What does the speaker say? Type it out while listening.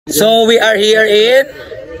So we are here in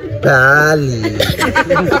Bali.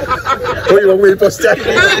 Uy, wag mo i-post yan.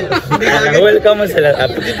 welcome sa Sarap.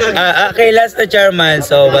 Okay, last the chairman,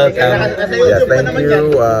 so welcome. Yeah, thank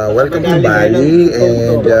you. Welcome to Bali,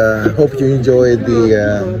 and hope you enjoyed the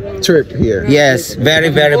trip here. Yes, very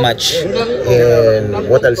much. And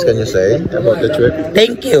what else can you say about the trip?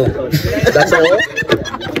 Thank you. That's all?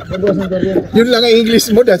 Yun lang ang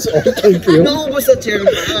English mo, that's all. Thank you. Naubos sa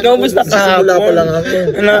chairman. Naubos na kahapon. Simula pa lang ako.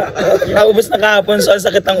 Naubos na kahapon, so ang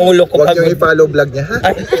sakit ang ulo ko. Huwag yung i-follow vlog niya,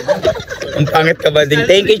 ha? Ang pangit ka ba din?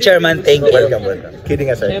 Thank you, chairman. Thank you. Welcome.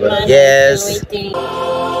 Kidding aside. Yes.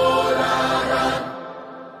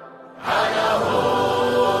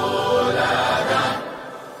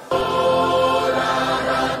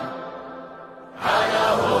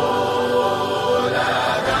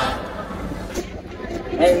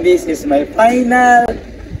 And this is my final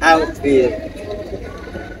outfit.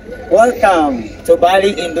 Welcome to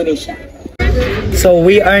Bali, Indonesia. So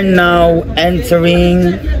we are now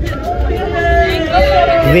entering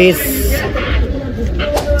this.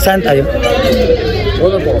 Saan tayo?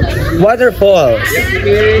 Waterfalls.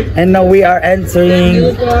 And now we are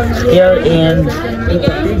entering here in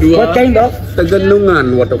what kind of?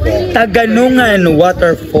 Taganungan Waterfall. Taganungan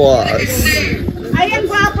Waterfalls. Ayan,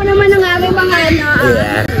 gwapo naman ang aming mga ano.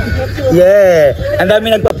 Yeah. Ang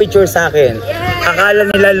dami nagpa-picture sa akin. Akala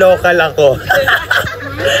nila local ako.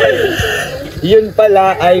 Yun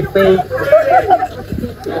pala ay fake.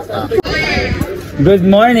 Good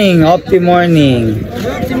morning, Opti morning.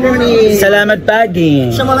 Good morning. Salamat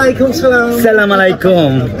pagi. Assalamualaikum.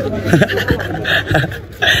 Assalamualaikum.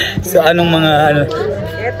 So anong mga ano?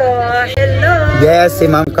 Ito, hello. Yes, si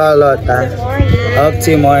Ma'am Carlota.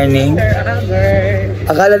 Opti morning.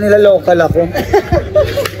 Akala nila local ako.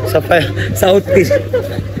 sa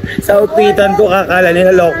outfitan ko kakala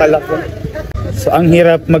nila local ako. So ang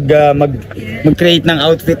hirap mag-create ng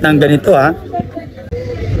outfit ng ganito, ha.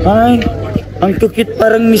 Hi. Ang cute,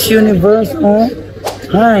 parang Miss Universe, oh.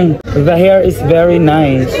 Hi. The hair is very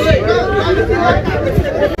nice.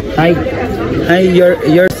 Hi. Hi,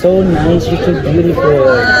 you're so nice, you're so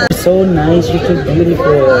beautiful. So nice, you're so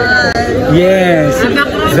beautiful. Yes.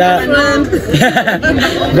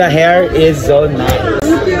 The hair is so nice.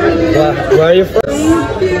 Where are you from?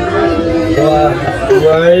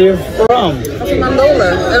 Where are you from?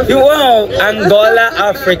 Angola. Wow, Angola,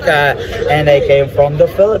 Africa. And I came from the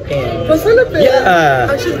Philippines. From Philippines? Yeah.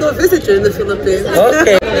 I should go visit you in the Philippines.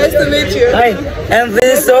 Okay. Nice to meet you. Hi, and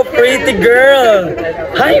this is so pretty girl.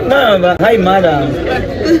 Hi, ma'am. Hi, madam.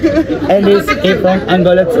 And this came from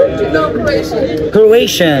Angola too? No, Croatian.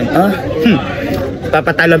 Croatian, huh?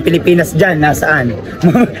 Papatalo ang Pilipinas dyan, nasaan?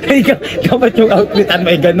 Ikaw ba't yung outfitan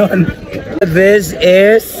may ganon? This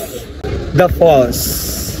is the falls.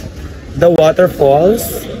 The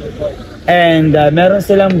waterfalls. And meron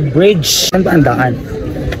silang bridge. Ano ba ang daan?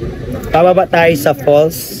 Pababa tayo sa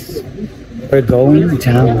falls. We're going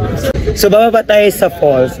down. So bababa tayo sa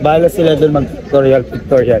falls. Bahala sila doon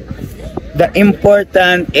mag-tutorial. The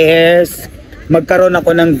important is magkaroon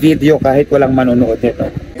ako ng video kahit walang manonood nito.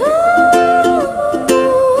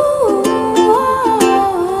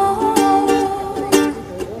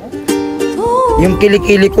 Yung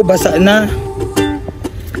kilikili ko basa na.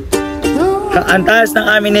 Ang taas ng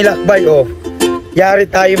amin nilakbay, oh. Yari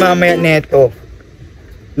tayo mamaya neto.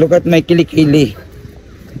 Look at my kilikili.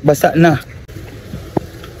 Basa na.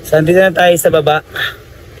 So, andito na tayo sa baba.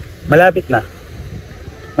 Malapit na.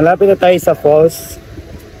 Malapit na tayo sa falls.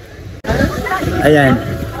 Ayan.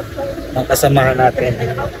 Ang kasamahan natin.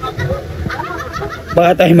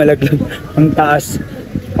 Baka tayo malaglag. Ang taas.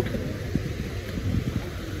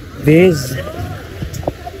 This.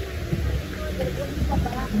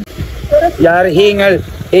 Yari,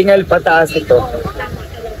 hingal pataas ito.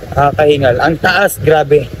 Kahingal. Ang taas,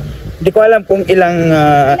 grabe. Hindi ko alam kung ilang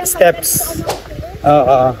steps.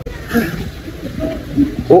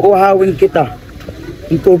 Uuhawin kita.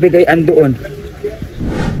 Yung tubig ay andoon.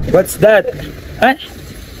 What's that? Huh?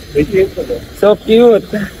 So cute.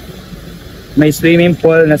 May swimming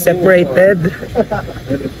pool na separated.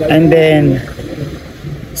 And then,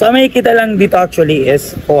 so may kita lang dito actually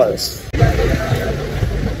is falls.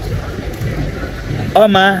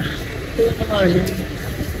 Oma.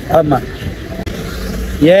 Oma.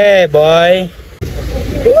 Yeah, boy.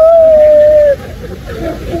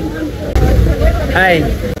 Hi.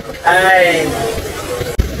 Hi.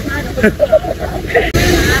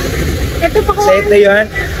 So ito yun.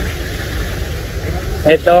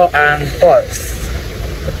 Ito ang falls.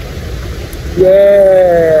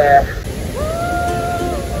 Yeah.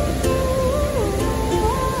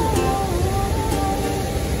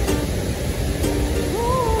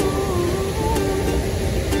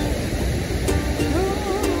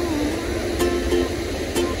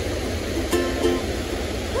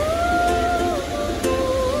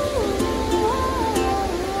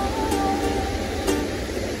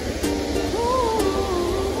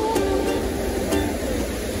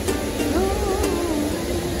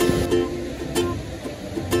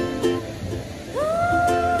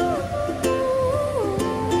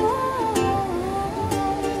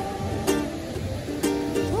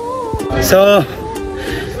 So,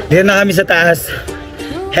 dito na kami sa taas.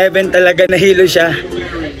 Heaven talaga, nahilo siya.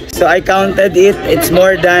 So I counted it, it's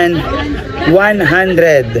more than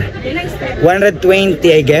 120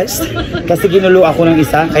 I guess. Kasi ginulo ako ng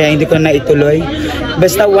isa, kaya hindi ko na ituloy.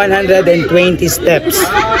 Basta 120 steps.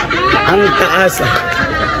 Ang taas.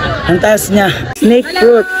 Ang taas niya. Snake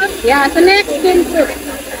fruit. Yeah, snake skin fruit.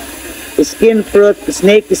 Skin fruit,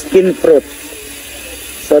 snake skin fruit.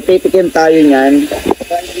 So titikim tayo niyan.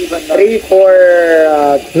 3 for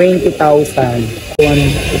 20,000.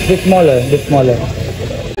 This smaller.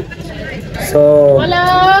 So,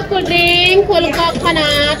 Hello, kuding, kulka ka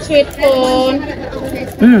na, sweet corn.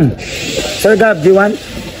 Sir Gab, do you want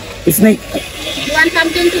snake? You want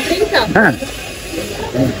something to drink, sir?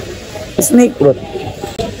 Snake fruit.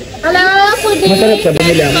 Hello, kuding. Masarap siya,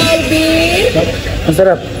 bumili ako.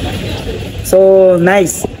 Masarap. So,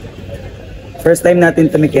 nice. First time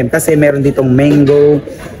natin tumikim kasi meron ditong mango,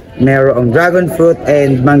 merong dragon fruit,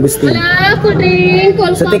 and mangosteen. Hello, kuding,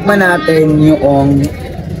 kulka So, tikman natin yung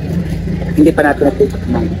hindi pa natin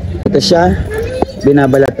natikman. Ito siya,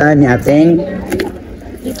 binabalatan ni ating.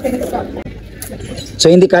 So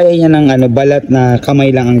hindi kaya niya ng balat na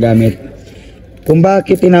kamay lang ang gamit. Kung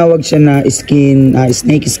bakit tinawag siya na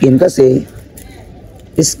snake skin kasi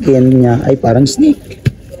skin niya ay parang snake.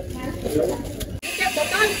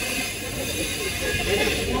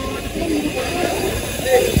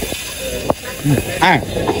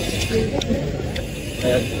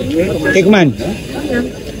 Tikman.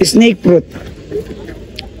 Snake fruit.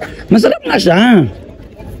 Masarap nga siya.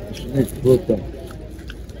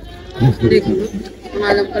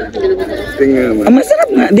 Masarap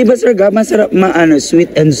nga. Di ba Sir Gab? Masarap sweet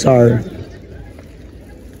and sour.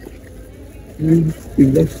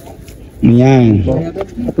 Yan.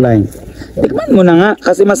 Apply. Tikman mo na nga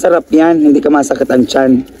kasi masarap yan. Hindi ka masakit ang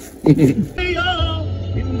tiyan. Hindi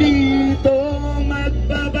to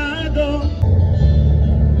magbabago.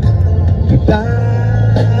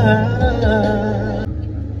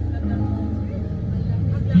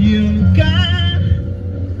 Yun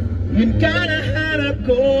ka nahanap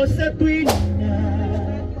ko sa tuwing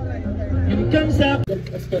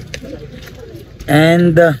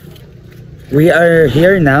And we are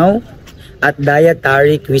here now at Daya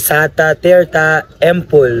Tarik Wisata Tirta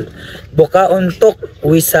Temple, Bukauntok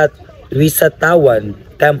Wisatawan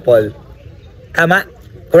Temple. Tama?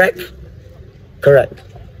 Correct? Correct.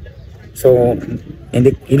 So,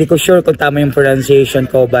 hindi ko sure kung tama yung pronunciation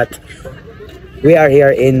ko, but we are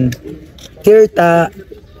here in Tirta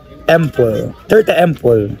Temple. Tirta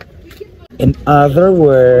Temple. In other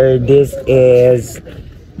words, this is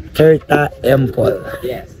Tirta Temple.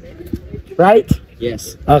 Yes. Right?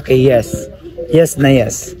 Yes. Okay, yes. Yes na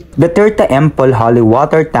yes. The Tirta Temple Holy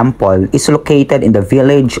Water Temple is located in the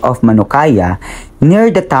village of Manukaya,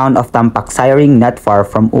 near the town of Tampaksiring, not far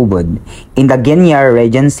from Ubud, in the Gianyar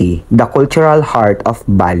Regency, the cultural heart of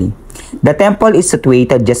Bali. The temple is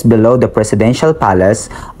situated just below the presidential palace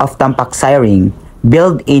of Tampaksiring,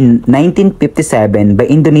 built in 1957 by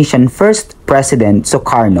Indonesian first President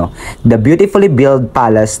Sukarno. The beautifully built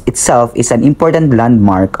palace itself is an important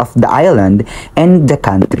landmark of the island and the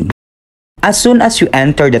country. As soon as you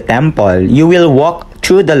enter the temple, you will walk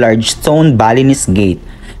through the large stone Balinese gate,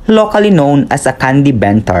 locally known as a Kandi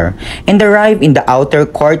Bentar, and arrive in the outer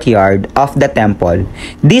courtyard of the temple.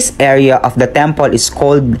 This area of the temple is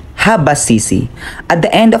called Habasisi. At the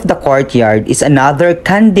end of the courtyard is another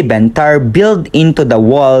Kandi Bentar built into the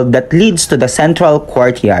wall that leads to the central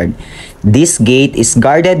courtyard. This gate is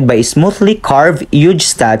guarded by smoothly carved huge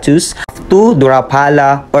statues of two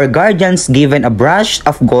Durapala or guardians given a brush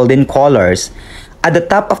of golden colors. At the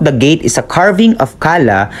top of the gate is a carving of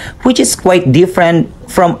Kala, which is quite different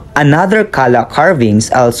from another Kala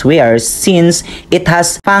carvings elsewhere since it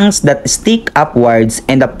has fangs that stick upwards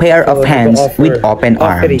and a pair of hands with open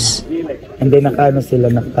arms. And then naka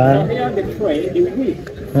sila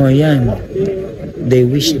oh yan. They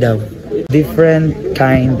wish daw. Different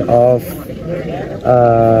kind of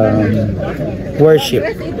worship.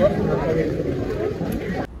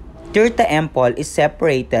 Tirta Temple is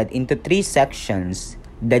separated into three sections: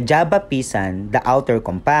 the Jaba Pisan, the outer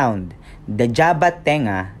compound; the Jaba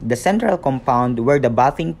Tenga, the central compound where the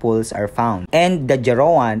bathing pools are found; and the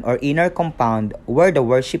Jeroan or inner compound where the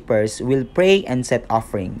worshippers will pray and set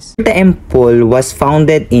offerings. The temple was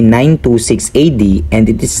founded in 926 AD and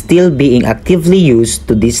it is still being actively used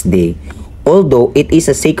to this day. Although it is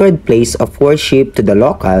a sacred place of worship to the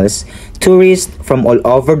locals, tourists from all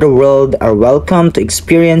over the world are welcome to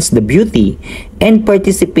experience the beauty and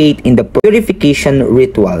participate in the purification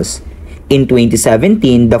rituals. In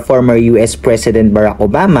 2017, the former US President Barack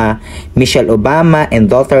Obama, Michelle Obama, and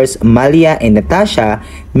daughters Malia and Natasha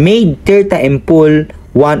made Tirta Empul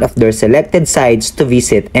one of their selected sites to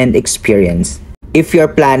visit and experience. If you're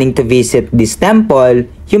planning to visit this temple,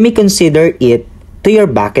 you may consider it to your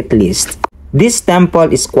bucket list. This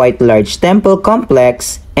temple is quite large temple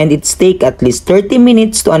complex and it's take at least 30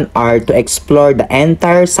 minutes to an hour to explore the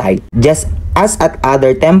entire site. Just as at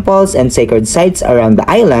other temples and sacred sites around the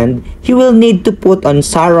island, you will need to put on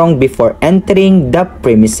sarong before entering the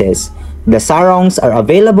premises. The sarongs are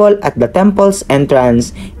available at the temple's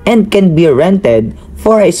entrance and can be rented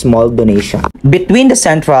for a small donation. Between the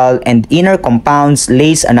central and inner compounds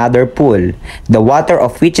lays another pool, the water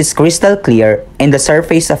of which is crystal clear, and the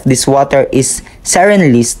surface of this water is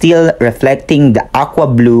serenely still, reflecting the aqua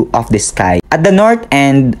blue of the sky. At the north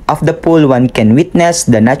end of the pool, one can witness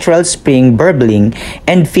the natural spring burbling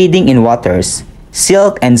and feeding in waters,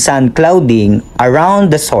 silt and sand clouding around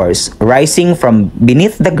the source, rising from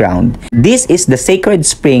beneath the ground. This is the sacred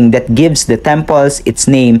spring that gives the temples its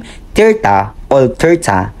name, Tirta or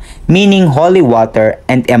Tirta, meaning holy water,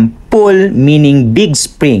 and Empul, meaning big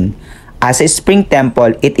spring. As a spring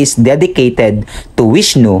temple, it is dedicated to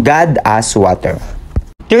Vishnu, God as water.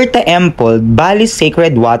 Tirta Empul, Bali's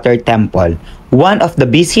sacred water temple, one of the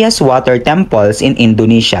busiest water temples in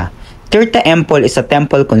Indonesia. Tirta Empul is a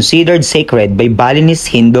temple considered sacred by Balinese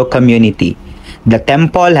Hindu community. The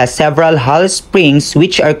temple has several hot springs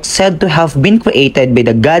which are said to have been created by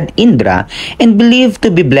the god Indra and believed to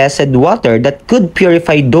be blessed water that could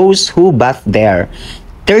purify those who bath there.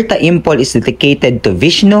 Tirta Empul is dedicated to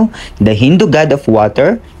Vishnu, the Hindu god of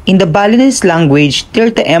water. In the Balinese language,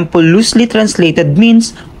 Tirta Empul loosely translated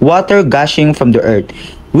means water gushing from the earth,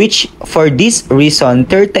 which for this reason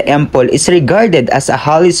Tirta Empul is regarded as a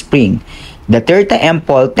holy spring. The Tirta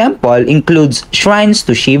Empul temple includes shrines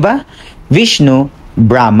to Shiva, Vishnu,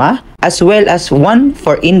 Brahma, as well as one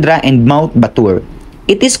for Indra and Mount Batur.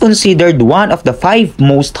 It is considered one of the 5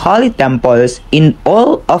 most holy temples in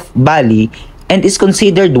all of Bali and is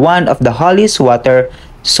considered one of the holiest water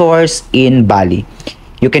source in Bali.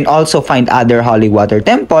 You can also find other holy water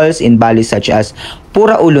temples in Bali such as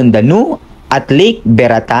Pura Ulundanu at Lake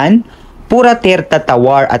Beratan, Pura Tirta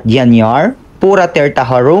Tawar at Gianyar, Pura Tirta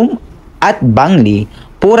Harum at Bangli,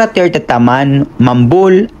 Pura Tirta Taman,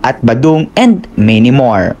 Mambul at Badung, and many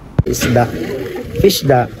more. Isda. Fish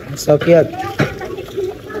da. So cute.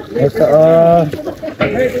 Ito oh.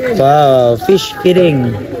 Wow, fish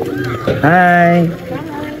feeding. Hi.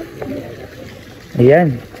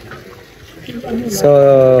 Ayan. So,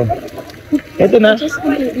 ito na.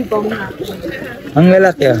 Ang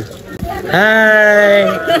lalaki oh. Hi.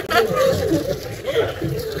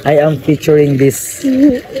 I am featuring this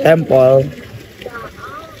temple.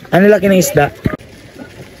 Ano laki ng isda?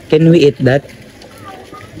 Can we eat that?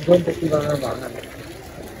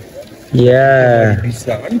 Yeah.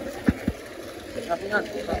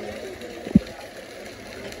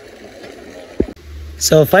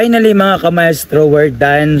 So finally mga kamaestro, we're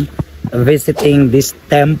done visiting this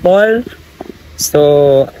temple.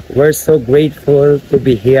 So we're so grateful to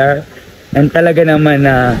be here. And talaga naman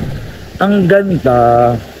na ang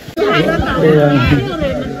ganda.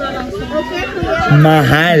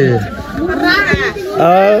 Mahal.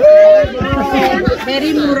 Oh.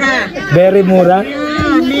 Very mura. Very mura.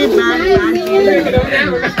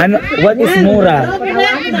 Ano? What is mura?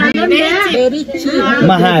 Very cheap.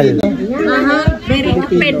 Mahal. Very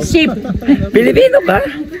expensive. Pilipino ka?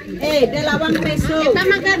 Eh, 2 peso. Ito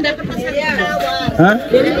maganda. Ha?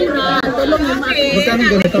 Very mura. Tulong mo.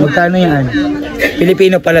 Magkano yan?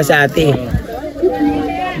 Pilipino pala sa ate.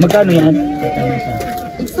 Magkano yan?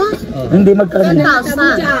 Hindi magkano.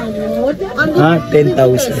 10,000. Ha?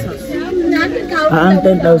 10,000. Ang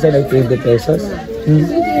 10,000 ay 20 pesos?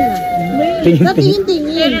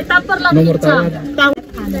 Tingin. Tapos lang ito.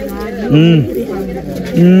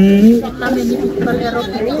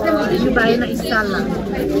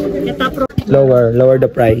 Lower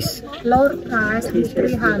the price. Lower price is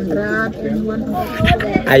 300 and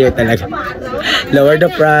 100. Ayaw talaga. Lower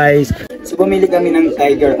the price. So bumili kami ng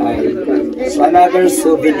tiger eye. So another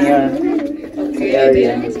souvenir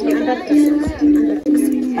area.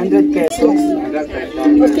 100 pesos.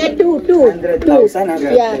 Okay, two. 100,000,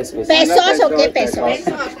 100 Yeah. pesos. Pesos, okay, pesos.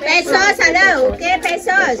 Pesos, hello, okay,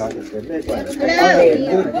 pesos. Hello.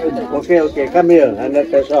 Okay, come here, 100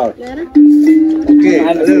 pesos. Okay,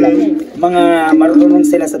 ano sila? Mga marunong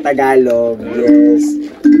sila sa Tagalog. Yes.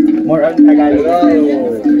 More on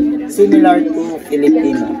Tagalog. Similar to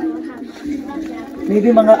Filipino. Maybe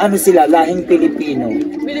mga ano sila, lahing Filipino.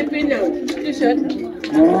 Filipino. T-shirt.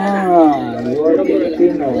 Ah, you're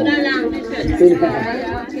Filipino.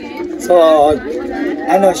 So,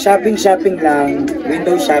 ano, shopping lang,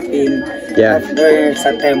 window shopping Yeah. after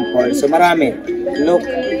sa temple. So, marami. Look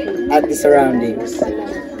at the surroundings.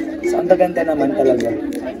 So, ang gaganda naman talaga.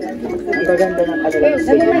 Ang gaganda ng kanilang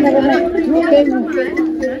city.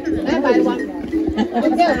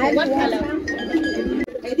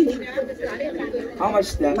 How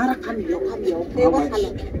much that? How much?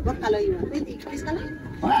 What color you want? This color?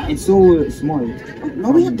 It's so small.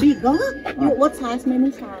 No, we have bigger. What size?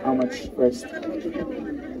 Many size. How much first?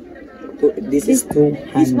 This is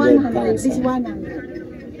This 100. This 200,000.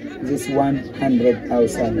 100. This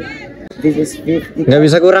 100,000. This is 50. Nggak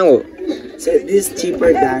bisa kurang, Bu. So this is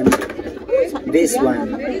cheaper than this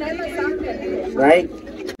one. Right?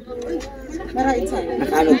 Mara inside.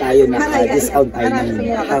 Nakaano tayo, naka-discount tayo ng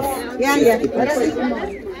half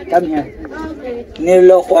 50%. Come here.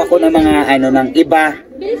 Niloko ako ng mga ano ng iba.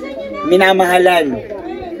 Minamahalan.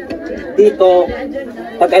 Dito,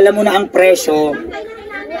 pag alam mo na ang presyo,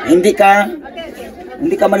 hindi ka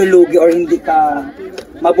malulugi or hindi ka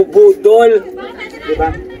mabubudol.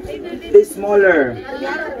 Diba? This smaller.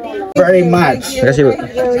 Very much. Makasih, Bu.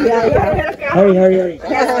 Hurry.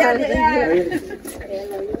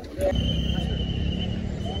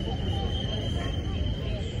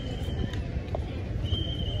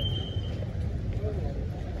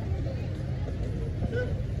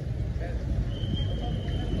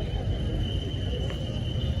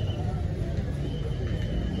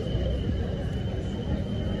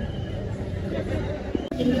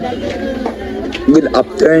 Good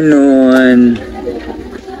afternoon.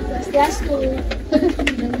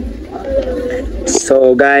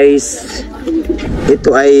 So guys,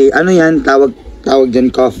 ito ay ano yan, tawag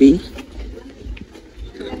dyan coffee.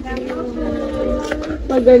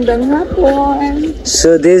 Magandang hapon.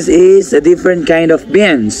 So this is a different kind of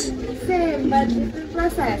beans. Same, but different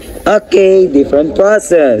process. Okay, different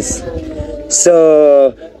process.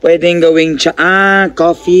 So pwedeng gawing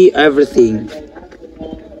coffee, everything.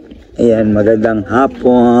 Ayan, magandang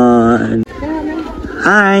hapon.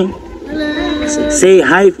 Hi. Say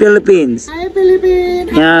hi, Philippines. Hi, Philippines.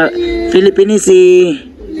 Yeah, Filipinisi.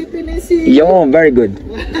 Yo, very good.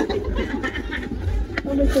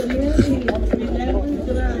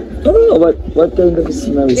 Oh, what kind of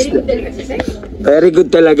smell is that? Very good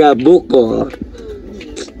talaga, buko.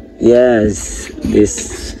 Yes,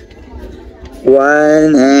 this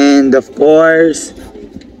one, and of course,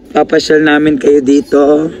 papasyal namin kayo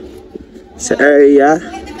dito sa area.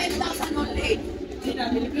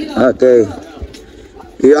 Okay.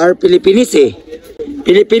 You are Filipinisi?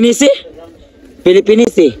 Filipinisi?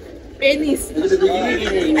 Filipinisi? Penis.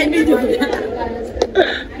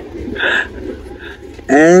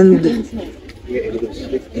 And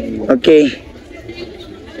okay.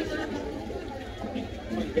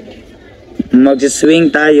 Mag-swing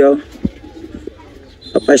tayo.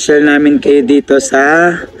 Papasyal namin kayo dito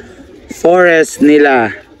sa forest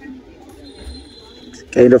nila.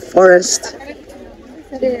 Kind of forest.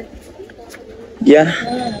 Yeah.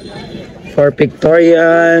 For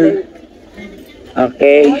pictorial.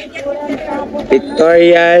 Okay.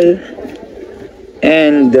 Pictorial.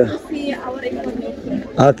 And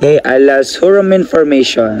okay, alas hurum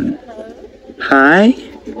information. Hi.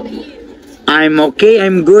 I'm okay,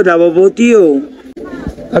 I'm good. How about you?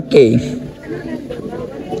 Okay.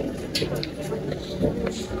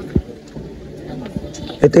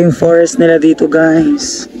 Ito yung forest nila dito,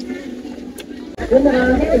 guys.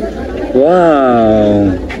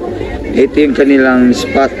 Wow. Ito yung kanilang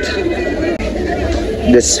spot.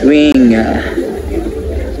 The swing.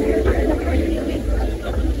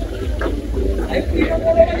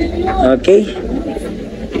 Okay.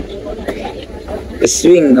 The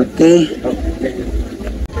swing, okay.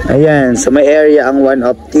 Ayan, so may area ang 1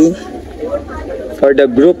 of the for the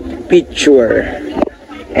group picture.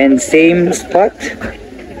 And same spot.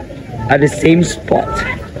 At the same spot.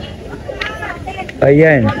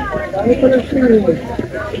 Ayan.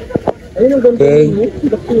 Okay.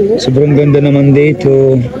 Sobrang ganda naman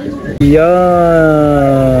dito.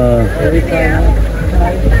 Yeah.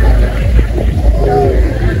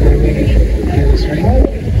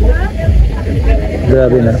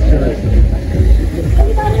 Grabe na.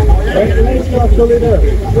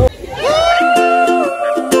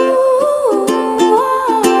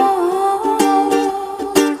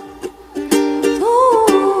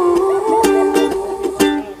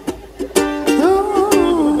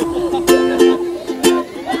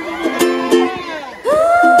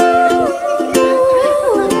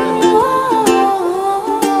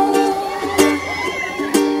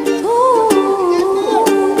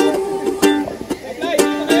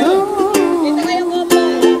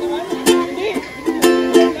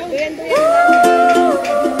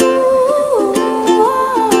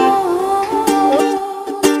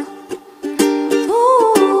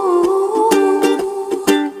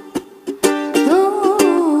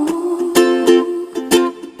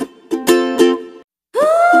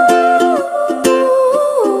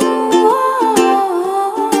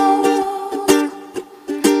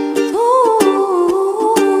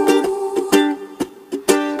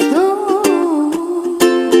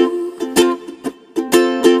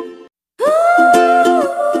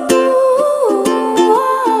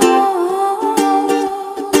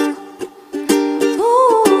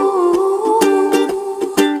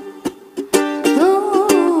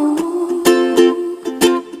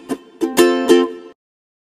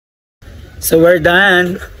 So we're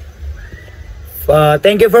done.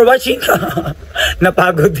 Thank you for watching.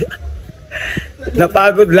 Napagod.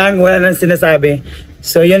 Napagod lang, wala nang sinasabi.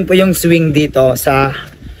 So yun po yung swing dito sa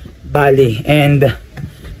Bali. And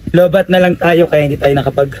lobat na lang tayo kaya hindi tayo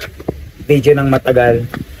nakapag-video ng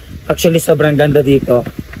matagal. Actually sobrang ganda dito.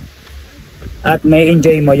 At may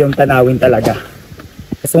enjoy mo yung tanawin talaga.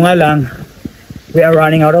 Kaso nga lang, we are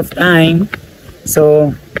running out of time.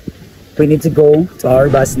 So we need to go to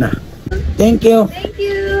our bus na. Thank you. Thank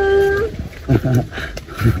you.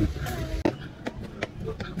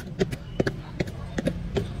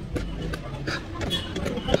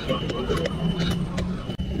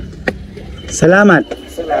 Salamat.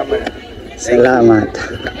 Salamat. Salamat.